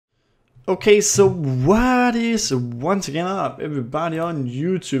Okay, so what is once again up, everybody on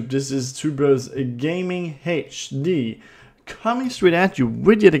YouTube? This is Two Bros Gaming HD coming straight at you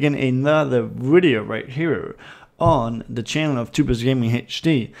with yet again another video right here on the channel of Two Bros Gaming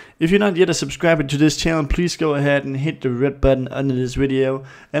HD. If you're not yet a subscriber to this channel, please go ahead and hit the red button under this video.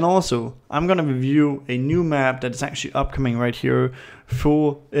 And also, I'm gonna review a new map that is actually upcoming right here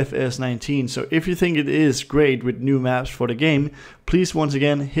for FS19. So if you think it is great with new maps for the game, please once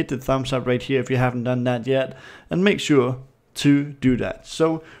again hit the thumbs up right here if you haven't done that yet, and make sure to do that.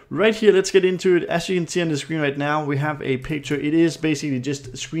 So right here, let's get into it. As you can see on the screen right now, we have a picture. It is basically just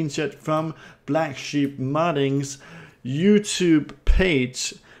a screenshot from Black Sheep Modding's YouTube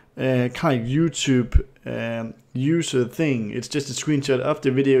page, kind of YouTube user thing. It's just a screenshot of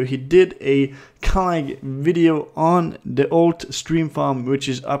the video. He did a kind of video on the old stream farm, which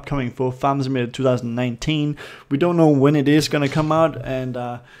is upcoming for Farm Simulator 2019. We don't know when it is gonna come out, and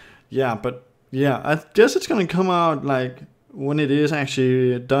yeah, but yeah, I guess it's gonna come out like when it is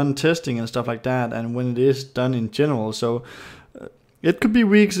actually done testing and stuff like that, and when it is done in general. So it could be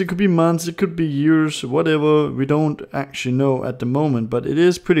weeks, it could be months, it could be years, whatever. We don't actually know at the moment, but it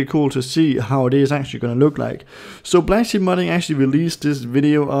is pretty cool to see how it is actually going to look like. So Black Sheep Modding actually released this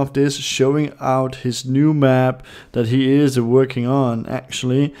video of this, showing out his new map that he is working on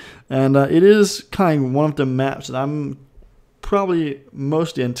actually, and it is kind of one of the maps that I'm probably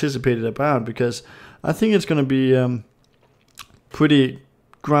mostly anticipated about, because I think it's going to be pretty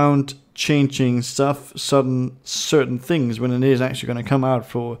ground changing stuff, certain things when it is actually going to come out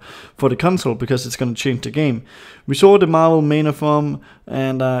for the console, because it's going to change the game. We saw the Marvel Mana farm,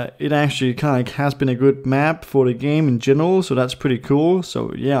 and it actually kind of has been a good map for the game in general, so that's pretty cool.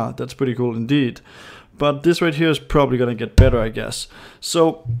 So yeah, that's pretty cool indeed. But this right here is probably going to get better, I guess.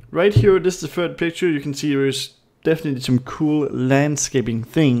 So right here, this is the third picture. You can see there's definitely some cool landscaping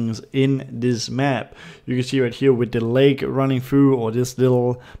things in this map. You can see right here with the lake running through, or this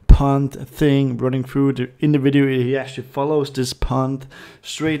little pond thing running through. In the video, he actually follows this pond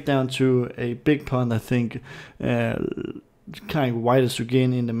straight down to a big pond, I think, kind of widest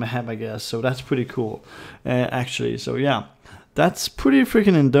again in the map, I guess. So that's pretty cool, actually. So yeah, that's pretty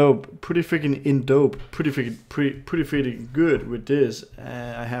freaking dope, pretty freaking good with this,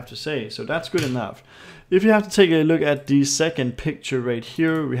 I have to say. So that's good enough. If you have to take a look at the second picture right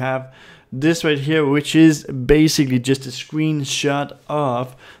here, we have this right here, which is basically just a screenshot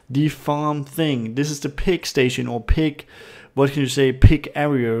of the farm thing. This is the pig station, or pig, what can you say, pig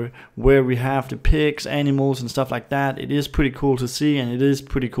area, where we have the pigs, animals and stuff like that. It is pretty cool to see, and it is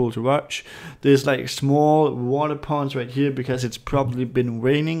pretty cool to watch. There's like small water ponds right here because it's probably been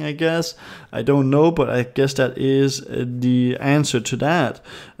raining, I guess. I don't know, but I guess that is the answer to that.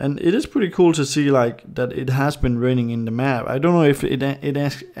 And it is pretty cool to see like that it has been raining in the map. I don't know if it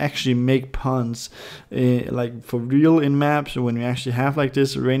actually make ponds like for real in maps when we actually have like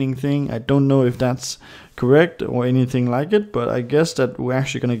this raining thing. I don't know if that's correct or anything like it, but I guess that we're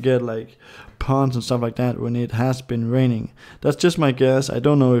actually gonna get like ponds and stuff like that when it has been raining. That's just my guess. I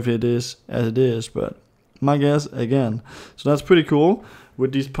don't know if it is as it is, but my guess again. So that's pretty cool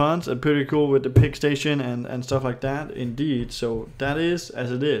with these ponds, and pretty cool with the pig station and stuff like that indeed. So that is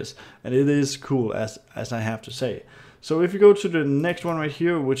as it is, and it is cool as I have to say. So if you go to the next one right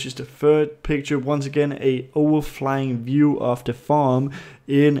here, which is the third picture, once again a overflying view of the farm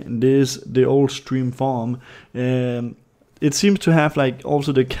in the old stream farm. It seems to have like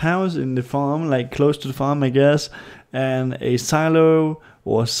also the cows in the farm, like close to the farm, I guess, and a silo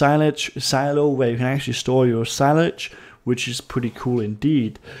or silo where you can actually store your silage, which is pretty cool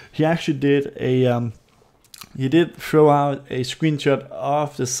indeed. He actually did a he did throw out a screenshot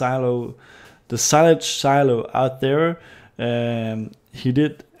of the silage silo out there. He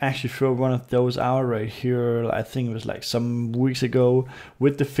did actually throw one of those out right here. I think it was like some weeks ago,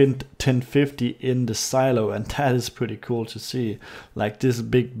 with the Fint 1050 in the silo, and that is pretty cool to see. Like this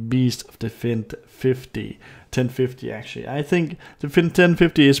big beast of the Fint 1050 actually. I think the Fint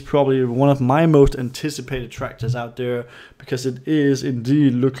 1050 is probably one of my most anticipated tractors out there, because it is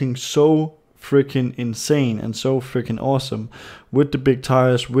indeed looking so freaking insane and so freaking awesome, with the big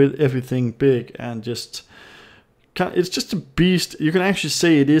tires, with everything big, and just it's just a beast. You can actually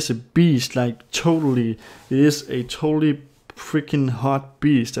say it is a beast, like totally. It is a totally freaking hot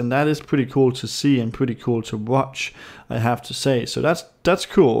beast, and that is pretty cool to see and pretty cool to watch, I have to say. So that's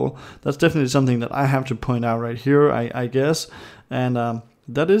cool. That's definitely something that I have to point out right here, I guess. And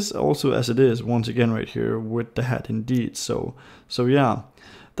that is also as it is once again right here with the hat indeed. So yeah,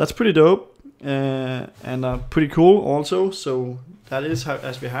 that's pretty dope. And pretty cool also. So that is how,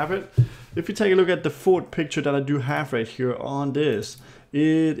 as we have it. If you take a look at the fourth picture that I do have right here on this,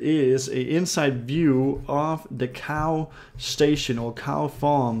 It is a inside view of the cow station or cow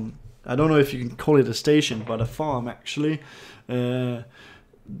farm. I don't know if you can call it a station, but a farm actually.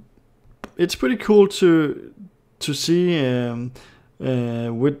 It's pretty cool to see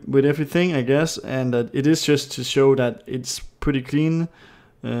with everything, I guess, and that it is just to show that it's pretty clean.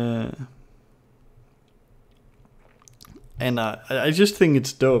 And I just think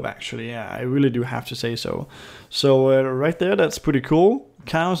it's dope, actually. Yeah, I really do have to say so. So right there, that's pretty cool.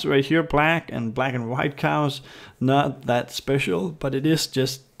 Cows right here, black and white cows, not that special, but it is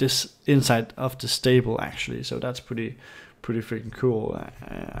just this inside of the stable, actually. So that's pretty freaking cool,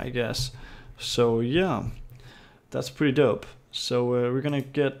 I guess. So yeah, that's pretty dope. So we're gonna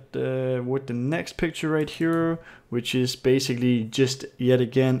get with the next picture right here, which is basically just yet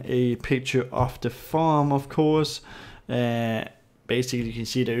again a picture of the farm, of course. Basically you can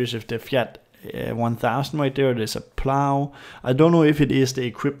see there is the Fiat 1000 right there. There's a plow. I don't know if it is the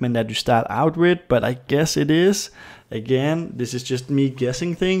equipment that you start out with, but I guess it is. Again, this is just me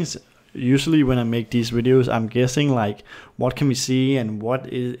guessing things. Usually when I make these videos, I'm guessing like what can we see and what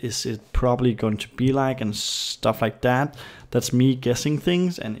is it probably going to be like and stuff like that. That's me guessing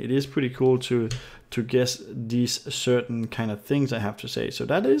things, and it is pretty cool to guess these certain kind of things, I have to say. So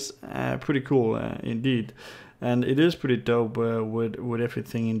that is pretty cool indeed. And it is pretty dope with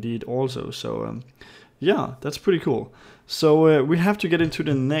everything indeed also. So yeah, that's pretty cool. So we have to get into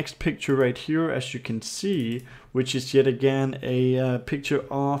the next picture right here, as you can see, which is yet again a picture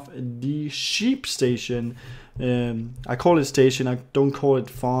of the sheep station. I call it station, I don't call it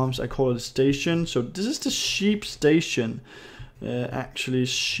farms, I call it station. So this is the sheep station, actually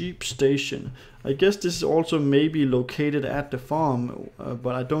sheep station. I guess this is also maybe located at the farm,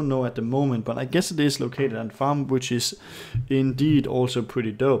 but I don't know at the moment, but I guess it is located at the farm, which is indeed also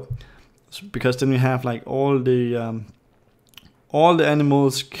pretty dope. So, because then we have like all the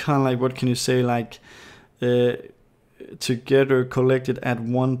animals kind of like, what can you say, like together collected at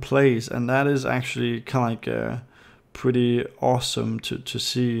one place, and that is actually kind of like pretty awesome to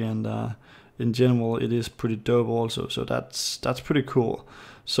see, and in general it is pretty dope also. So that's pretty cool.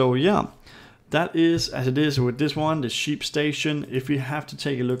 So yeah, that is as it is with this one, the sheep station. If we have to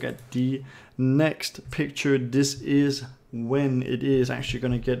take a look at the next picture, this is when it is actually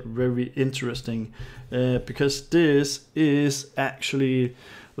going to get very interesting, because this is actually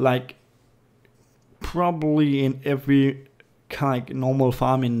like probably in every kind of normal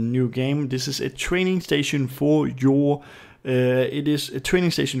farm in a new game. This is a training station for your it is a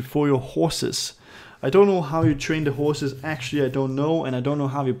training station for your horses. I don't know how you train the horses, actually I don't know, and I don't know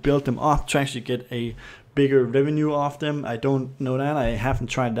how you build them up to actually get a bigger revenue off them. I don't know that, I haven't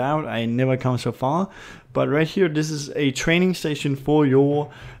tried it out, I never come so far. But right here, this is a training station for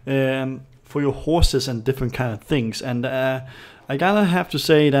your horses and different kind of things. And I gotta have to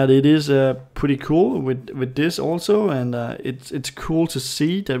say that it is pretty cool with this also, and it's cool to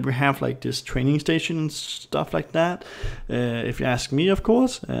see that we have like this training station and stuff like that, if you ask me, of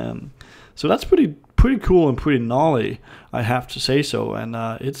course. So that's pretty cool and pretty gnarly, I have to say so, and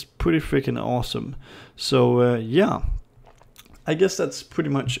it's pretty freaking awesome. So yeah, I guess that's pretty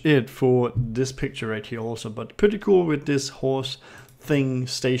much it for this picture right here also, but pretty cool with this horse thing,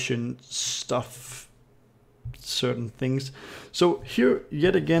 station stuff, certain things. So here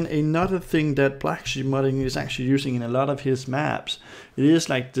yet again another thing that Black Sheep Modding is actually using in a lot of his maps. It is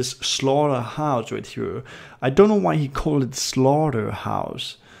like this slaughterhouse right here. I don't know why he called it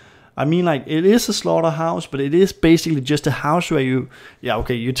slaughterhouse. I mean, like, it is a slaughterhouse, but it is basically just a house where you, yeah,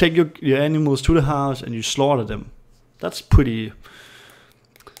 okay, you take your animals to the house and you slaughter them. That's pretty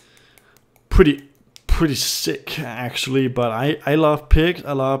sick, actually. But I love pigs.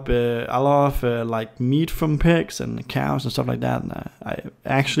 I love like meat from pigs and cows and stuff like that. And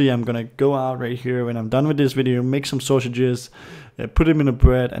I'm gonna go out right here when I'm done with this video, make some sausages, put them in a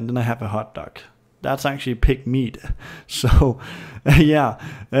bread, and then I have a hot dog. That's actually pig meat. So yeah,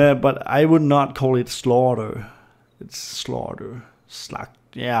 but I would not call it slaughter. It's slaughter.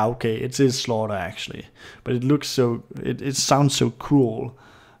 Yeah, okay, it is slaughter actually, but it looks so, it sounds so cruel.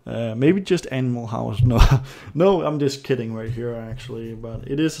 Maybe just animal house. No, I'm just kidding right here actually, but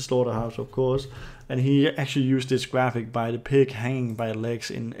it is a slaughterhouse, of course. And he actually used this graphic by the pig hanging by legs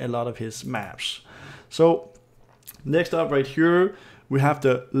in a lot of his maps. So next up right here, we have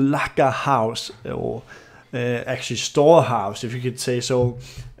the Lager house, or actually storehouse, if you could say so.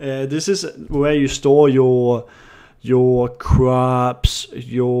 This is where you store your crops,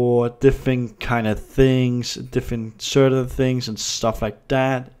 your different kind of things, different certain things and stuff like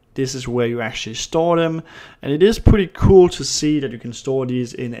that. This is where you actually store them, and it is pretty cool to see that you can store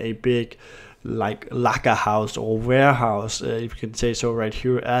these in a big like lager house or warehouse, if you can say so, right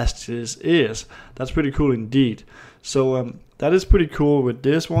here, as this is. That's pretty cool indeed. So that is pretty cool with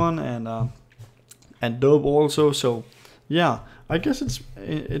this one, and dope also. So yeah, I guess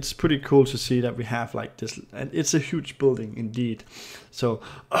it's pretty cool to see that we have like this, and it's a huge building indeed. So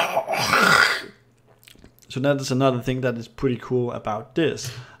so that is another thing that is pretty cool about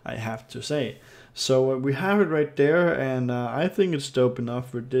this, I have to say. So we have it right there, and I think it's dope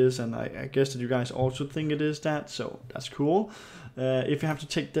enough with this, and I guess that you guys also think it is that, so that's cool. If you have to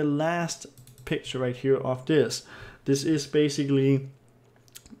take the last picture right here of this is basically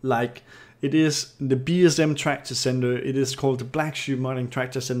like, it is the BSM Tractor Center. It is called the Black Sheep Modding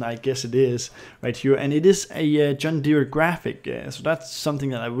Tractor Center, I guess it is, right here. And it is a John Deere graphic, so that's something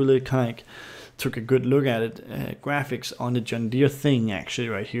that I really kind of took a good look at it. Graphics on the John Deere thing, actually,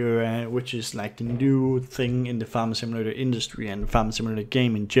 right here, which is like the new thing in the Farm Simulator industry and Farm Simulator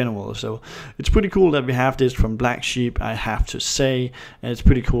game in general. So it's pretty cool that we have this from Black Sheep, I have to say. And it's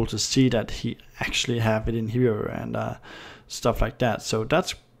pretty cool to see that he actually have it in here and stuff like that. So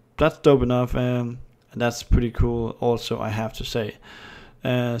that's dope enough, and that's pretty cool also, I have to say.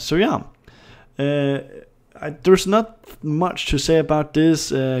 So yeah, there's not much to say about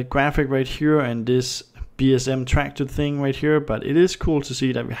this graphic right here and this BSM tractor thing right here, but it is cool to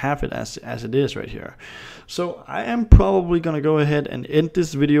see that we have it as it is right here. So I am probably gonna go ahead and end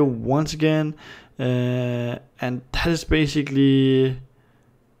this video once again, and that is basically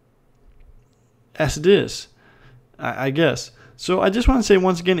as it is, I guess. So I just want to say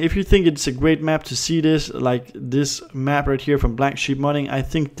once again, if you think it's a great map to see this, like this map right here from Black Sheep Modding, I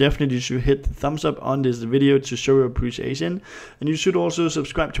think definitely you should hit the thumbs up on this video to show your appreciation. And you should also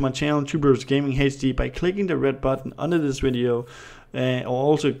subscribe to my channel, Two Bros Gaming HD, by clicking the red button under this video, or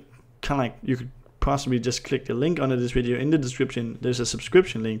also kind of like, you could possibly just click the link under this video in the description. There's a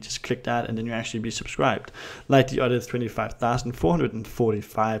subscription link, just click that and then you actually be subscribed, like the other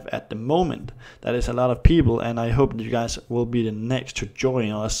 25,445 at the moment. That is a lot of people, and I hope that you guys will be the next to join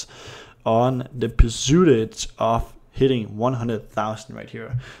us on the pursuit of hitting 100,000 right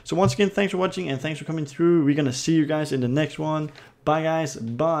here. So once again, thanks for watching and thanks for coming through. We're gonna see you guys in the next one. Bye guys,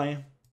 bye.